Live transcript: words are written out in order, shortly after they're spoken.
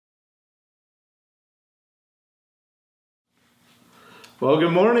Well,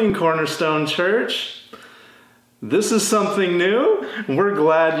 good morning, Cornerstone Church. This is something new. We're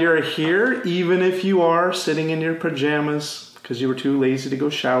glad you're here, even if you are sitting in your pajamas because you were too lazy to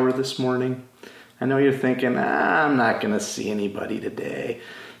go shower this morning. I know you're thinking, I'm not going to see anybody today.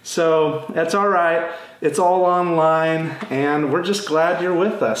 So that's all right. It's all online, and we're just glad you're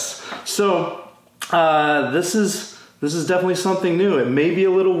with us. So this is definitely something new. It may be a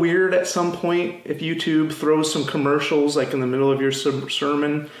little weird at some point if YouTube throws some commercials like in the middle of your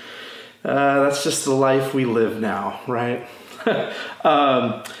sermon. That's just the life we live now, right?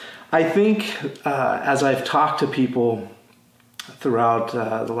 I think as I've talked to people throughout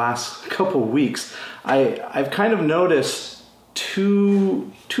the last couple weeks, I've kind of noticed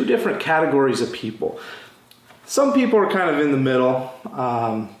two different categories of people. Some people are kind of in the middle,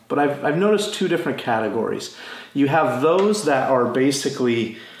 but I've noticed two different categories. You have those that are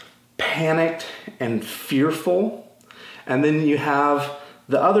basically panicked and fearful, and then you have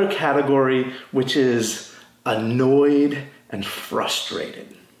the other category, which is annoyed and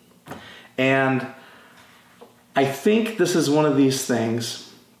frustrated. And I think this is one of these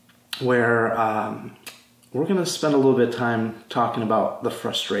things where we're going to spend a little bit of time talking about the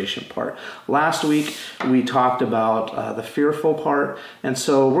frustration part. Last week, we talked about the fearful part, and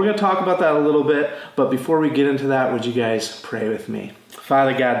so we're going to talk about that a little bit. But before we get into that, would you guys pray with me?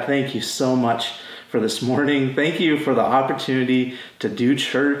 Father God, thank you so much for this morning. Thank you for the opportunity to do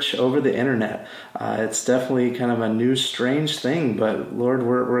church over the internet. It's definitely kind of a new, strange thing, but Lord,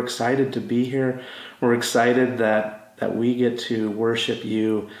 we're excited to be here. We're excited that we get to worship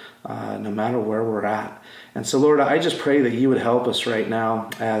you no matter where we're at. And so, Lord, I just pray that you would help us right now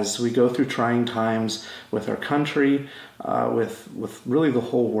as we go through trying times with our country, with really the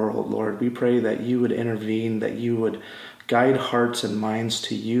whole world, Lord. We pray that you would intervene, that you would guide hearts and minds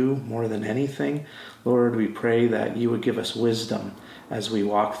to you more than anything. Lord, we pray that you would give us wisdom as we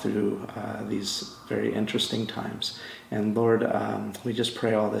walk through these very interesting times. And Lord, we just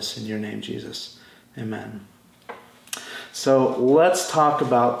pray all this in your name, Jesus. Amen. So let's talk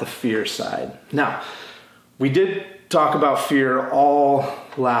about the fear side. Now, we did talk about fear all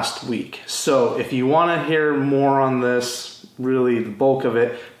last week. So if you want to hear more on this, really the bulk of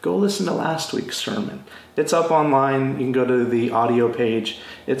it, go listen to last week's sermon. It's up online. You can go to the audio page.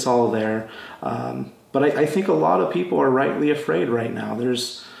 It's all there. But I think a lot of people are rightly afraid right now.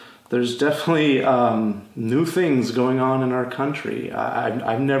 There's definitely new things going on in our country.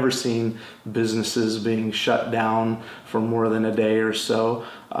 I've never seen businesses being shut down for more than a day or so.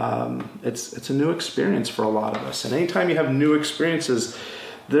 It's a new experience for a lot of us. And anytime you have new experiences,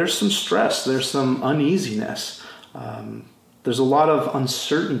 there's some stress, there's some uneasiness. There's a lot of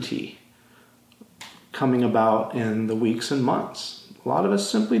uncertainty coming about in the weeks and months. A lot of us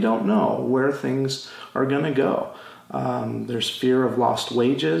simply don't know where things are going to go. There's fear of lost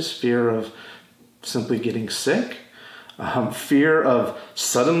wages, fear of simply getting sick, fear of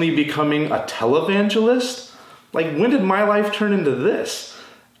suddenly becoming a televangelist. Like, when did my life turn into this?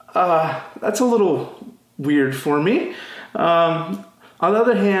 That's a little weird for me. On the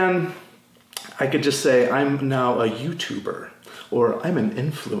other hand, I could just say I'm now a YouTuber or I'm an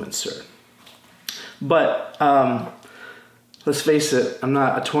influencer. But let's face it, I'm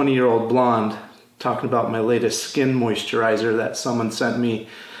not a 20-year-old blonde talking about my latest skin moisturizer that someone sent me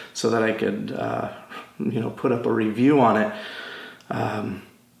so that I could, put up a review on it.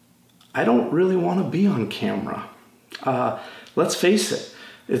 I don't really want to be on camera. Let's face it.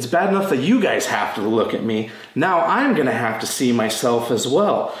 It's bad enough that you guys have to look at me. Now I'm going to have to see myself as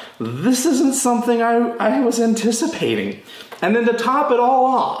well. This isn't something I was anticipating. And then to top it all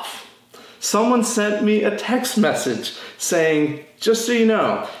off, someone sent me a text message saying, just so you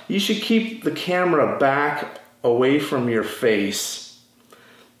know, you should keep the camera back away from your face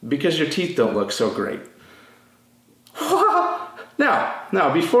because your teeth don't look so great.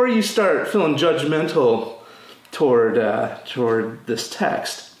 Now, before you start feeling judgmental toward this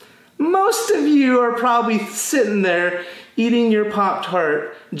text, most of you are probably sitting there eating your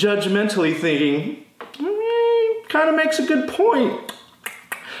Pop-Tart judgmentally thinking, kind of makes a good point.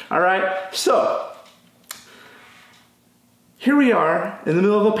 All right, so here we are in the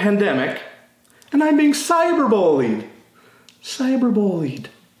middle of a pandemic, and I'm being cyberbullied.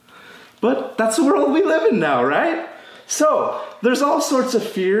 But that's the world we live in now, right? So there's all sorts of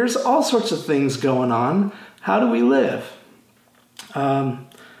fears, all sorts of things going on. How do we live?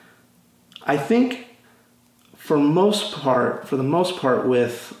 I think for the most part,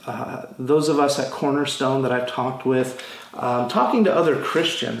 with those of us at Cornerstone that I've talked with, talking to other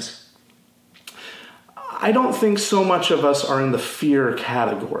Christians, I don't think so much of us are in the fear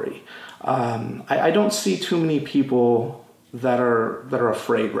category. I don't see too many people that are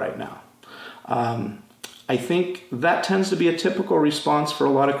afraid right now. I think that tends to be a typical response for a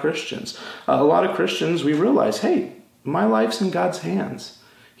lot of Christians. A lot of Christians, we realize, hey, my life's in God's hands.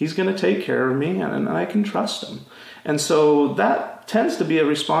 He's going to take care of me, and I can trust him. And so that tends to be a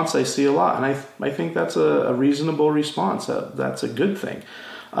response I see a lot. And I think that's a reasonable response. That's a good thing.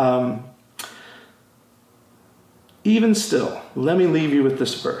 Even still, let me leave you with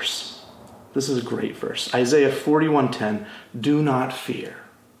this verse. This is a great verse. Isaiah 41:10, do not fear,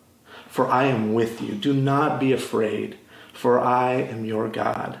 for I am with you. Do not be afraid, for I am your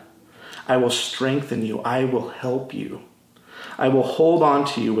God. I will strengthen you. I will help you. I will hold on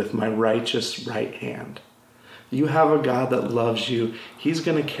to you with my righteous right hand. You have a God that loves you. He's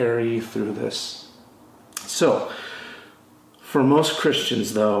going to carry you through this. So, for most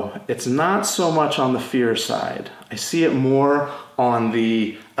Christians, though, it's not so much on the fear side. I see it more on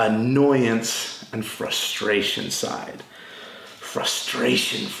the annoyance and frustration side.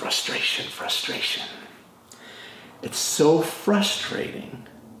 Frustration. It's so frustrating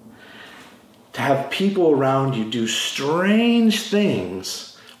to have people around you do strange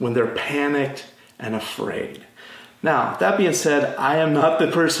things when they're panicked and afraid. Now, that being said, I am not the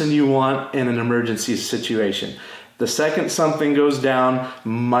person you want in an emergency situation. The second something goes down,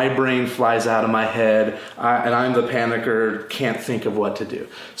 my brain flies out of my head, and I'm the panicker, can't think of what to do.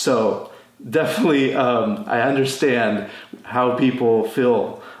 So definitely, I understand how people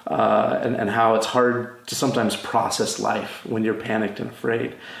feel and how it's hard to sometimes process life when you're panicked and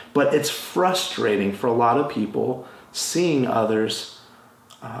afraid. But it's frustrating for a lot of people seeing others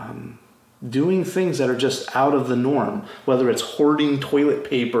doing things that are just out of the norm, whether it's hoarding toilet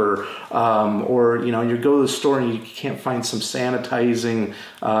paper or you go to the store and you can't find some sanitizing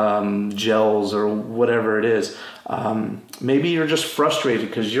gels or whatever it is. Maybe you're just frustrated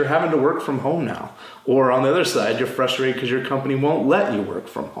because you're having to work from home now. Or on the other side, you're frustrated because your company won't let you work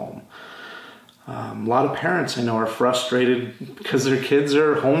from home. A lot of parents I know are frustrated because their kids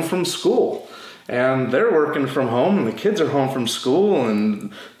are home from school. And they're working from home and the kids are home from school.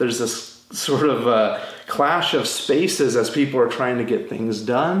 And there's this sort of clash of spaces as people are trying to get things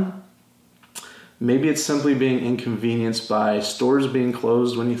done. Maybe it's simply being inconvenienced by stores being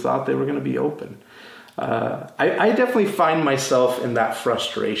closed when you thought they were going to be open. I definitely find myself in that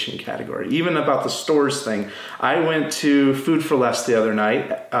frustration category. Even about the stores thing. I went to Food for Less the other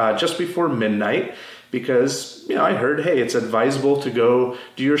night, just before midnight, because I heard, hey, it's advisable to go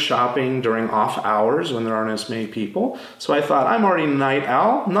do your shopping during off hours when there aren't as many people. So I thought, I'm already a night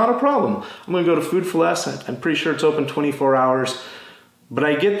owl, not a problem. I'm going to go to Food for Less. I'm pretty sure it's open 24 hours. But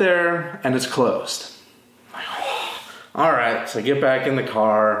I get there and it's closed. I'm like, oh, all right. So I get back in the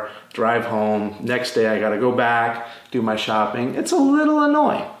car, drive home. Next day I got to go back, do my shopping. It's a little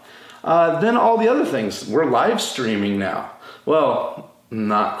annoying. Then all the other things, we're live streaming now. Well,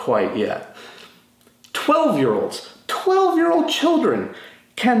 not quite yet. 12-year-old children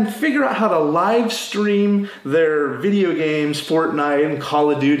can figure out how to live stream their video games, Fortnite and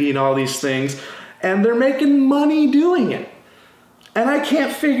Call of Duty and all these things, and they're making money doing it. And I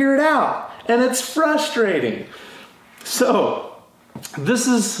can't figure it out, and it's frustrating. So this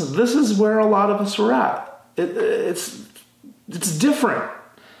is where a lot of us are at. It's different,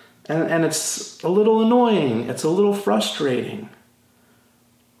 and it's a little annoying. It's a little frustrating.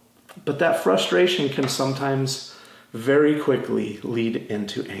 But that frustration can sometimes very quickly lead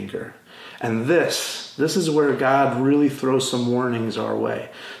into anger. And this is where God really throws some warnings our way.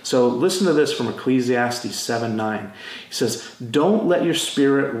 So listen to this from Ecclesiastes 7:9. He says, don't let your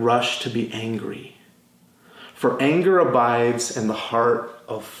spirit rush to be angry, for anger abides in the heart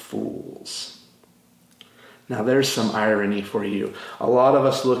of fools. Now there's some irony for you. A lot of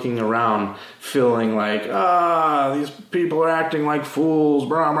us looking around feeling like, these people are acting like fools,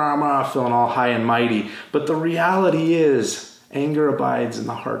 blah, blah, blah, feeling all high and mighty. But the reality is, anger abides in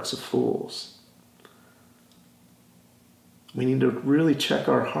the hearts of fools. We need to really check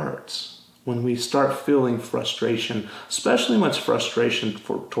our hearts when we start feeling frustration, especially when it's frustration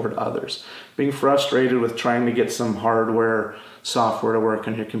toward others. Being frustrated with trying to get some hardware, software to work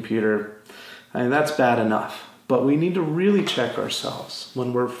on your computer, that's bad enough. But we need to really check ourselves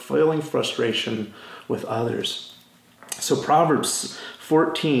when we're feeling frustration with others. So Proverbs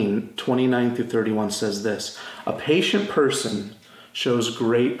 14:29-31 says this, a patient person shows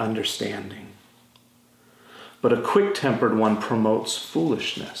great understanding, but a quick-tempered one promotes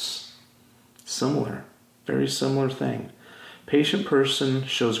foolishness. Similar, very similar thing. Patient person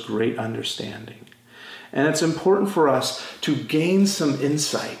shows great understanding. And it's important for us to gain some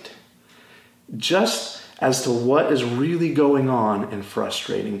insight just as to what is really going on in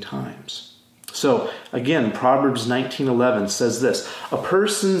frustrating times. So again, Proverbs 19:11 says this: a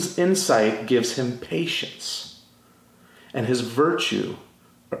person's insight gives him patience, and his virtue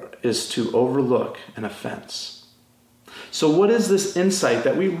is to overlook an offense. So what is this insight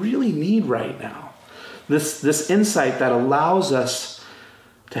that we really need right now? This insight that allows us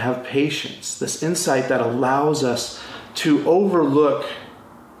to have patience, this insight that allows us to overlook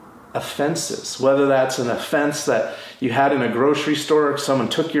offenses, whether that's an offense that you had in a grocery store, someone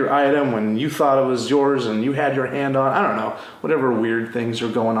took your item when you thought it was yours and you had your hand on, I don't know, whatever weird things are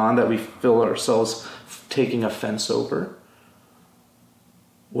going on that we feel ourselves taking offense over.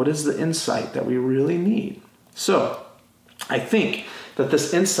 What is the insight that we really need? So, I think that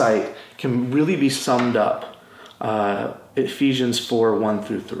this insight can really be summed up Ephesians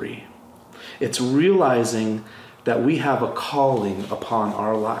 4:1-3. It's realizing that we have a calling upon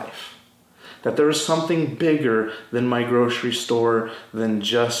our life. That there is something bigger than my grocery store, than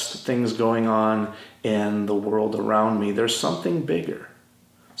just things going on in the world around me. There's something bigger.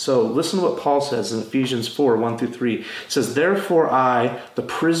 So listen to what Paul says in Ephesians 4:1-3. It says, therefore I, the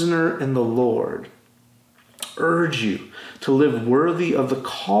prisoner in the Lord, urge you to live worthy of the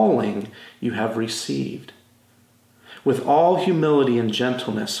calling you have received, with all humility and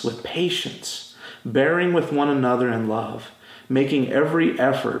gentleness, with patience, bearing with one another in love, making every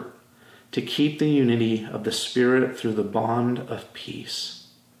effort to keep the unity of the Spirit through the bond of peace.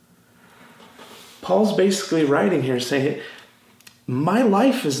 Paul's basically writing here saying, my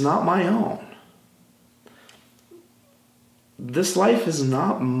life is not my own. This life is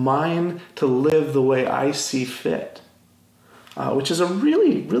not mine to live the way I see fit. Which is a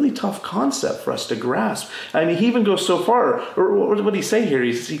really, really tough concept for us to grasp. I mean, he even goes so far, or what did he say here?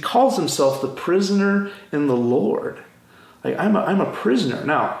 He calls himself the prisoner in the Lord. Like, I'm a prisoner.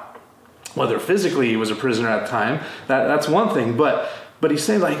 Now, whether physically he was a prisoner at the time, that's one thing, but he's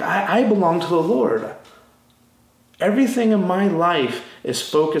saying, like, I belong to the Lord. Everything in my life is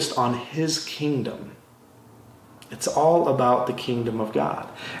focused on his kingdom. It's all about the kingdom of God.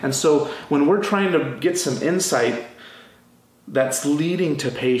 And so when we're trying to get some insight that's leading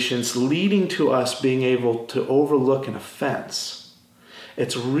to patience, leading to us being able to overlook an offense,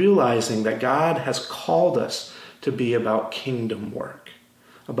 it's realizing that God has called us to be about kingdom work,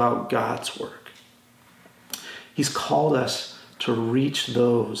 about God's work. He's called us to reach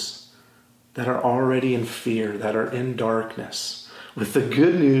those that are already in fear, that are in darkness, with the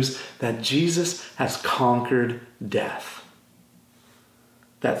good news that Jesus has conquered death.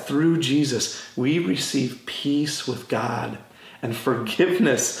 That through Jesus, we receive peace with God and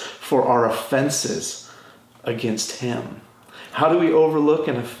forgiveness for our offenses against him. How do we overlook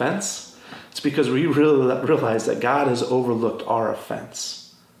an offense? It's because we really realize that God has overlooked our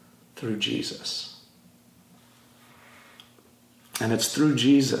offense through Jesus. And it's through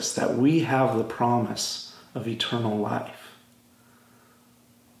Jesus that we have the promise of eternal life.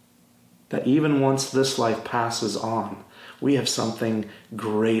 That even once this life passes on, we have something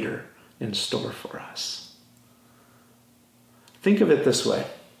greater in store for us. Think of it this way.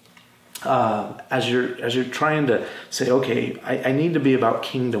 As you're trying to say, okay, I need to be about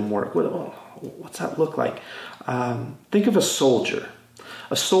kingdom work. What's that look like? Think of a soldier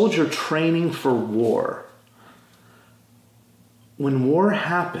training for war. When war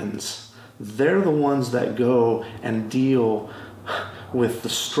happens, they're the ones that go and deal with the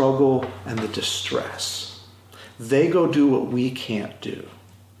struggle and the distress. They go do what we can't do.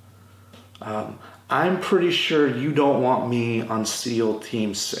 I'm pretty sure you don't want me on SEAL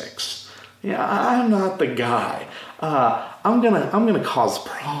Team 6. Yeah, I'm not the guy. I'm gonna cause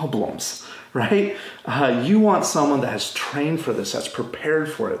problems, right? You want someone that has trained for this, that's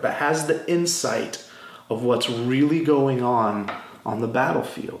prepared for it, that has the insight of what's really going on the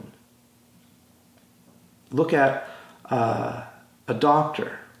battlefield. Look at a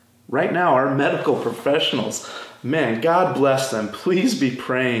doctor. Right now, our medical professionals, man, God bless them. Please be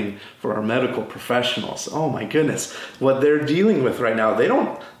praying for our medical professionals. Oh my goodness, what they're dealing with right now. They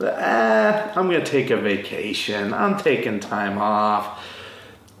don't, I'm going to take a vacation. I'm taking time off.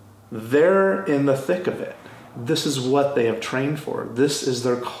 They're in the thick of it. This is what they have trained for. This is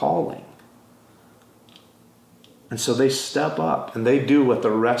their calling. And so they step up and they do what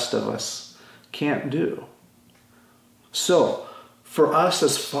the rest of us can't do. So, for us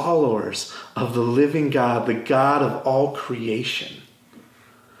as followers of the living God, the God of all creation,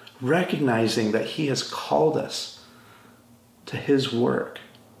 recognizing that he has called us to his work,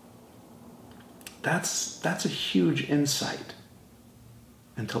 that's a huge insight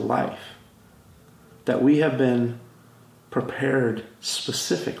into life. That we have been prepared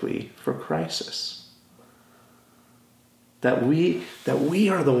specifically for crisis. That we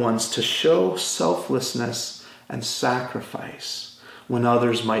are the ones to show selflessness and sacrifice when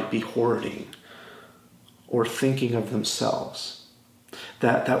others might be hoarding or thinking of themselves.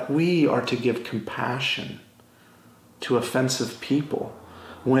 That we are to give compassion to offensive people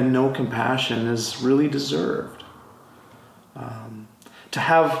when no compassion is really deserved. To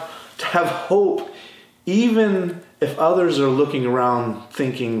have hope even if others are looking around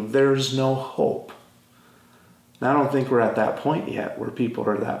thinking there's no hope. And I don't think we're at that point yet where people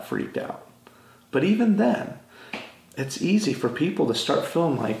are that freaked out. But even then, it's easy for people to start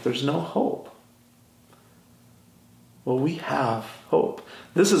feeling like there's no hope. Well, we have hope.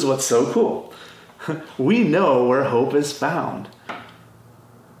 This is what's so cool. We know where hope is found.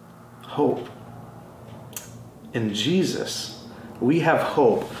 Hope. In Jesus, we have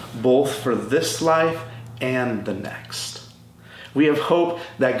hope both for this life and the next. We have hope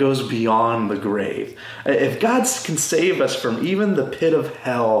that goes beyond the grave. If God can save us from even the pit of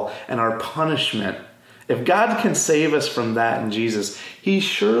hell and our punishment, if God can save us from that in Jesus, He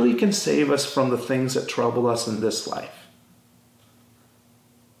surely can save us from the things that trouble us in this life.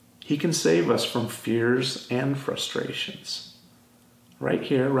 He can save us from fears and frustrations. Right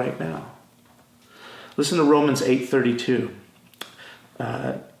here, right now. Listen to Romans 8:32.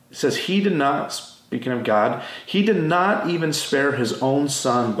 It says, He did not, speaking of God, He did not even spare His own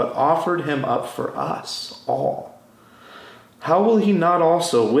Son, but offered Him up for us all. How will He not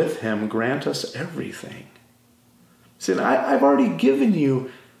also with Him grant us everything? See, I've already given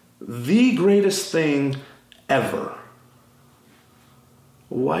you the greatest thing ever.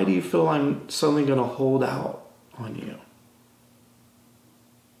 Why do you feel I'm suddenly going to hold out on you?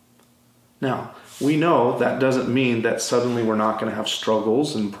 Now, we know that doesn't mean that suddenly we're not going to have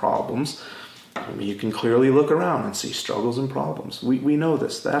struggles and problems. I mean, you can clearly look around and see struggles and problems. We know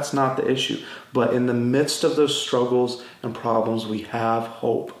this. That's not the issue. But in the midst of those struggles and problems, we have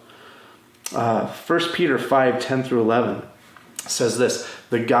hope. 1 Peter 5:10-11 says this,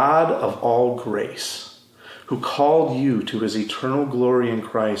 The God of all grace, who called you to His eternal glory in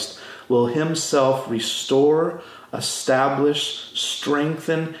Christ, will Himself restore, establish,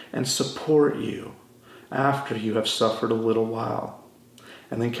 strengthen, and support you after you have suffered a little while.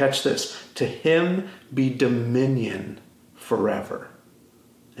 And then catch this, to Him be dominion forever.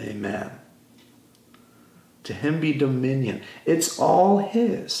 Amen. To Him be dominion. It's all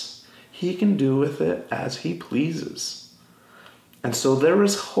His. He can do with it as He pleases. And so there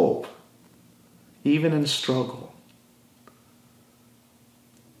is hope, even in struggle.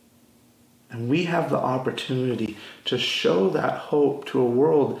 And we have the opportunity to show that hope to a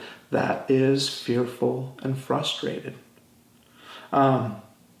world that is fearful and frustrated.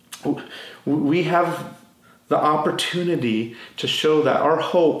 We have the opportunity to show that our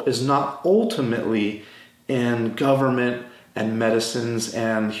hope is not ultimately in government and medicines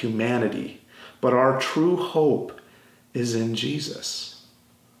and humanity, but our true hope is in Jesus,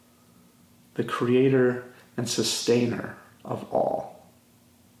 the creator and sustainer of all.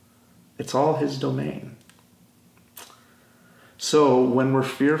 It's all His domain. So when we're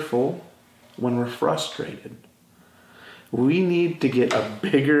fearful, when we're frustrated, we need to get a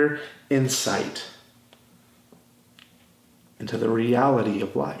bigger insight into the reality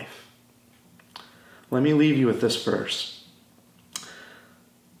of life. Let me leave you with this verse.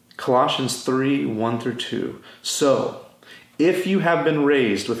 Colossians 3:1-2. So, if you have been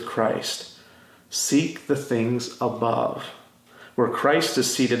raised with Christ, seek the things above, where Christ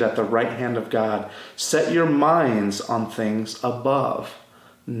is seated at the right hand of God. Set your minds on things above,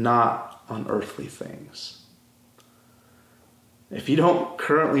 not on earthly things. If you don't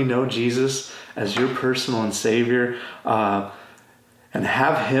currently know Jesus as your personal and Savior, and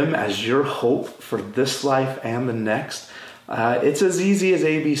have Him as your hope for this life and the next, it's as easy as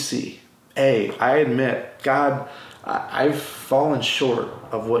ABC. A, I admit, God, I've fallen short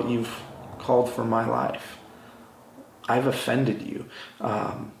of what You've called for my life. I've offended You.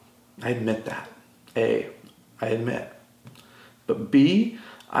 I admit that. A, I admit. But B,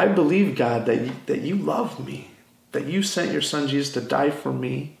 I believe, God, that You love me, that You sent Your Son Jesus to die for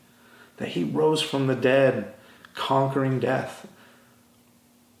me, that He rose from the dead, conquering death.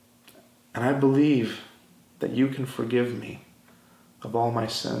 And I believe that You can forgive me of all my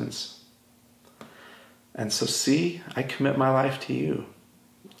sins. And so see, I commit my life to You.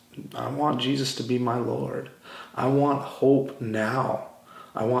 I want Jesus to be my Lord. I want hope now.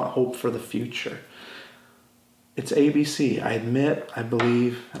 I want hope for the future. It's ABC. I admit, I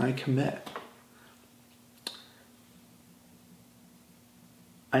believe, and I commit.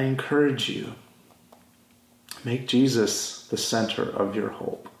 I encourage you, make Jesus the center of your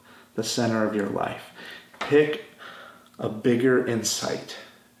hope, the center of your life. Pick a bigger insight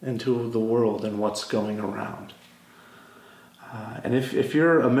into the world and what's going around. And if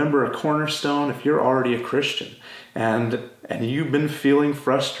you're a member of Cornerstone, if you're already a Christian and you've been feeling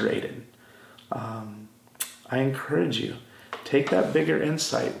frustrated, I encourage you, take that bigger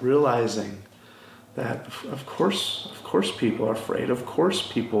insight, realizing that of course people are afraid, of course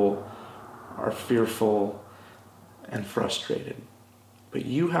people are fearful and frustrated, but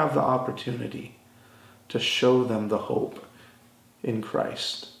you have the opportunity to show them the hope in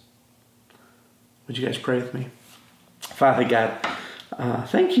Christ. Would you guys pray with me? Father God,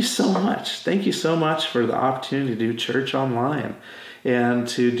 thank you so much. Thank you so much for the opportunity to do church online and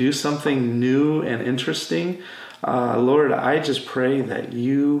to do something new and interesting. Lord, I just pray that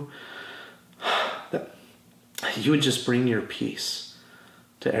you would just bring your peace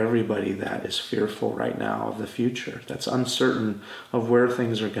to everybody that is fearful right now of the future, that's uncertain of where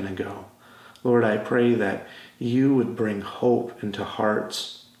things are going to go. Lord, I pray that you would bring hope into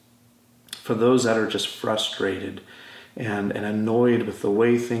hearts for those that are just frustrated and annoyed with the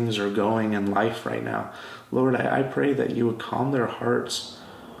way things are going in life right now. Lord, I pray that you would calm their hearts,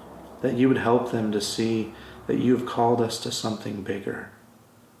 that you would help them to see that you have called us to something bigger,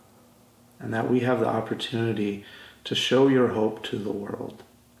 and that we have the opportunity to show your hope to the world.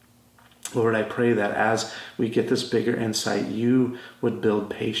 Lord, I pray that as we get this bigger insight, you would build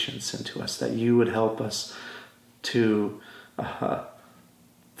patience into us, that you would help us to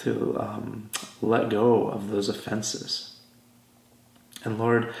let go of those offenses. And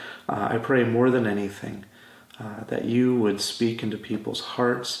Lord, I pray more than anything that you would speak into people's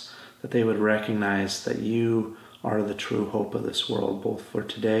hearts, that they would recognize that you are the true hope of this world, both for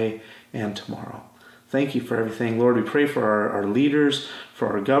today and tomorrow. Thank you for everything. Lord, we pray for our leaders, for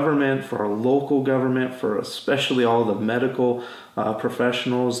our government, for our local government, for especially all the medical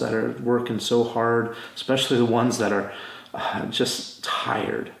professionals that are working so hard, especially the ones that are just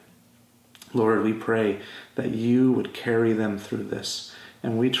tired. Lord, we pray that you would carry them through this,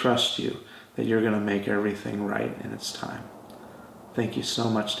 and we trust you that you're going to make everything right in its time. Thank you so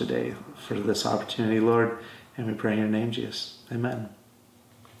much today for this opportunity, Lord, and we pray in your name, Jesus. Amen.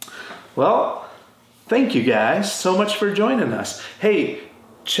 Well, thank you guys so much for joining us. Hey,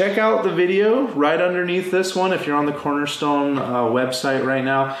 check out the video right underneath this one if you're on the Cornerstone website right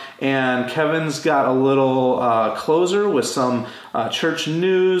now. And Kevin's got a little closer with some church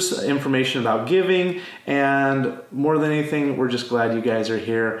news, information about giving, and more than anything, we're just glad you guys are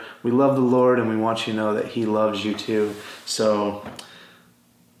here. We love the Lord, and we want you to know that he loves you too. So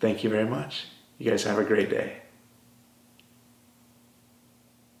thank you very much. You guys have a great day.